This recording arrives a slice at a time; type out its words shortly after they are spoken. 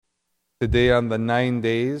Today, on the 9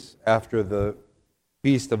 days after the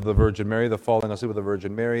Feast of the Virgin Mary, the falling asleep of the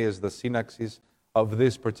Virgin Mary, is the synaxis of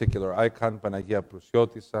this particular icon, Panagia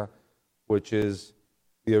Prusiotissa, which is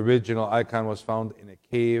the original icon was found in a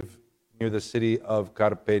cave near the city of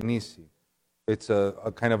Karpenisi. It's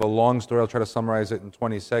a kind of a long story. I'll try to summarize it in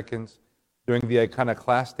 20 seconds. During the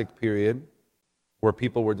iconoclastic period, where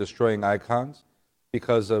people were destroying icons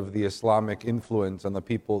because of the Islamic influence on the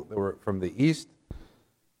people that were from the East,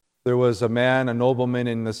 there was a nobleman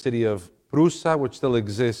in the city of Prusa, which still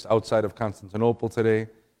exists outside of Constantinople today,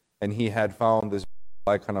 and he had found this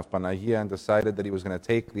icon of Panagia and decided that he was going to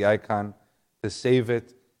take the icon to save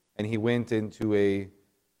it, and he went into a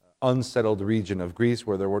unsettled region of Greece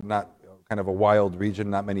where there were not, kind of a wild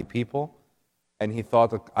region, not many people, and he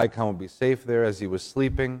thought the icon would be safe there. As he was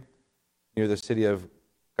sleeping near the city of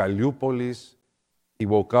Kalliopolis, he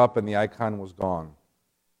woke up and the icon was gone.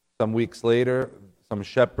 Some weeks later, some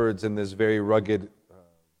shepherds in this very rugged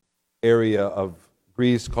area of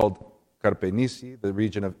Greece called Karpenisi, the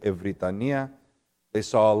region of Evrytania, they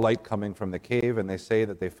saw a light coming from the cave, and they say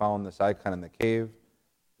that they found this icon in the cave.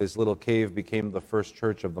 This little cave became the first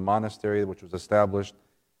church of the monastery, which was established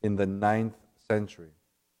in the 9th century.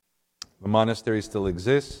 The monastery still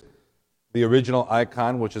exists. The original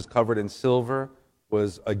icon, which is covered in silver,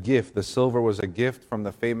 was a gift. The silver was a gift from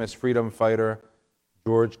the famous freedom fighter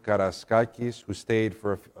George Karaskakis, who stayed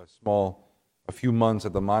for a few months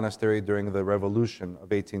at the monastery during the revolution of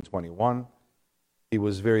 1821. He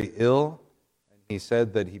was very ill, and he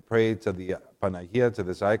said that he prayed to the Panagia, to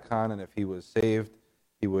this icon, and if he was saved,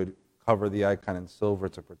 he would cover the icon in silver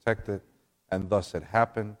to protect it, and thus it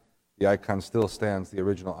happened. The icon still stands, the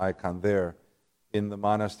original icon there, in the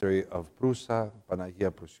monastery of Prusa, Panagia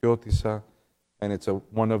Prusiotissa, and it's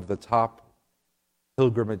one of the top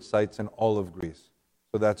pilgrimage sites in all of Greece.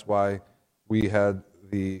 So that's why we had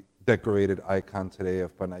the decorated icon today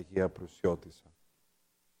of Panagia Prusiotissa.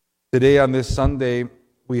 Today on this Sunday,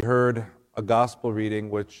 we heard a gospel reading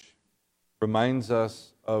which reminds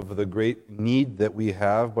us of the great need that we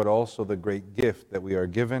have, but also the great gift that we are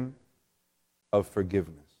given of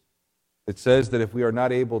forgiveness. It says that if we are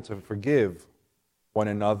not able to forgive one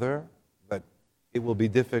another, that it will be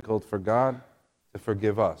difficult for God to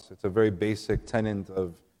forgive us. It's a very basic tenet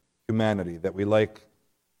of humanity, that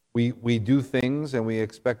we do things and we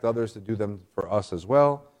expect others to do them for us as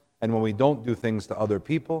well. And when we don't do things to other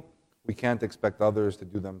people, we can't expect others to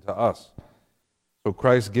do them to us. So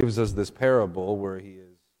Christ gives us this parable where he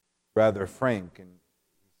is rather frank, and he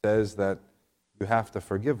says that you have to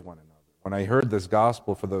forgive one another. When I heard this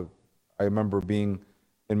gospel I remember being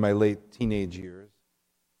in my late teenage years,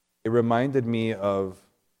 it reminded me of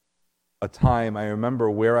a time. I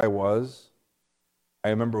remember where I was. I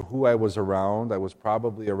remember who I was around. I was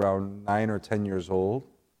probably around 9 or 10 years old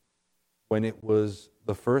when it was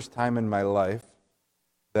the first time in my life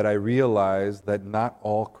that I realized that not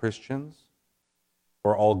all Christians,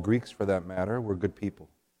 or all Greeks for that matter, were good people.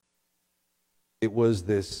 It was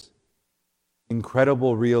this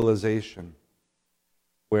incredible realization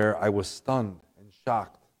where I was stunned and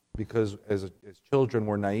shocked because as children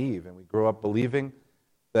we're naive and we grow up believing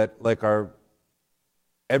that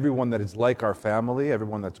everyone that is like our family,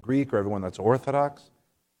 everyone that's Greek or everyone that's Orthodox,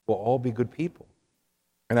 will all be good people.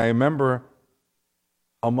 And I remember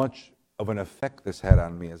how much of an effect this had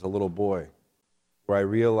on me as a little boy, where I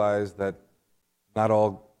realized that not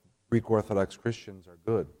all Greek Orthodox Christians are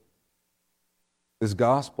good. This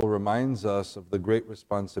gospel reminds us of the great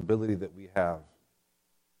responsibility that we have.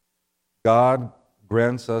 God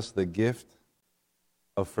grants us the gift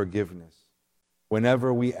of forgiveness.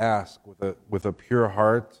 Whenever we ask with a pure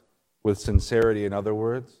heart, with sincerity, in other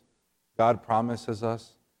words, God promises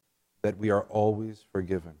us that we are always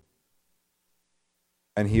forgiven.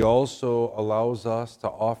 And he also allows us to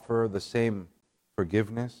offer the same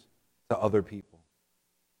forgiveness to other people.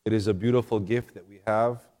 It is a beautiful gift that we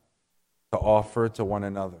have to offer to one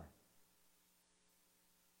another.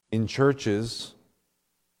 In churches,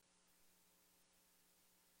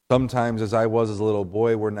 sometimes, as I was as a little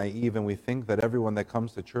boy, we're naive and we think that everyone that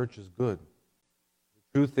comes to church is good.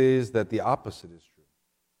 The truth is that the opposite is true.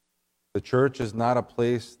 The church is not a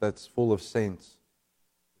place that's full of saints.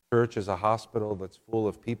 The church is a hospital that's full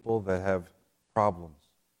of people that have problems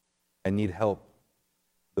and need help.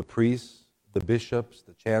 The priests, the bishops,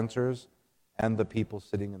 the chancers, and the people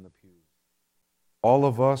sitting in the pews. All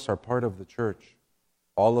of us are part of the church.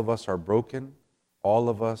 All of us are broken. All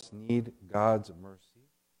of us need God's mercy.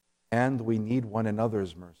 And we need one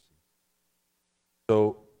another's mercy.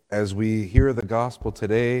 So as we hear the gospel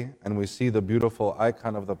today and we see the beautiful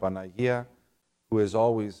icon of the Panagia, who is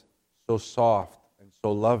always so soft and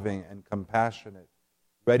so loving and compassionate,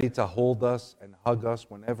 ready to hold us and hug us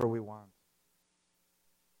whenever we want.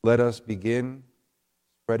 Let us begin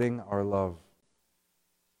spreading our love.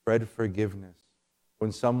 Spread forgiveness.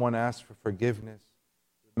 When someone asks for forgiveness,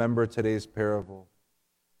 remember today's parable.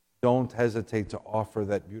 Don't hesitate to offer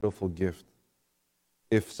that beautiful gift.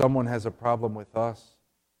 If someone has a problem with us,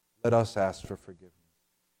 let us ask for forgiveness.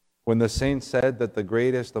 When the saints said that the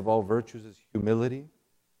greatest of all virtues is humility,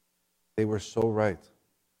 they were so right.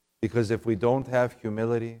 Because if we don't have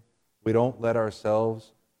humility, we don't let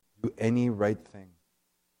ourselves do any right thing.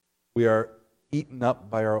 We are eaten up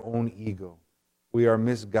by our own ego. We are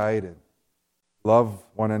misguided. Love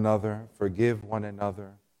one another, forgive one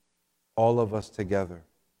another. All of us together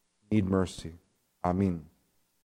need mercy. Amen.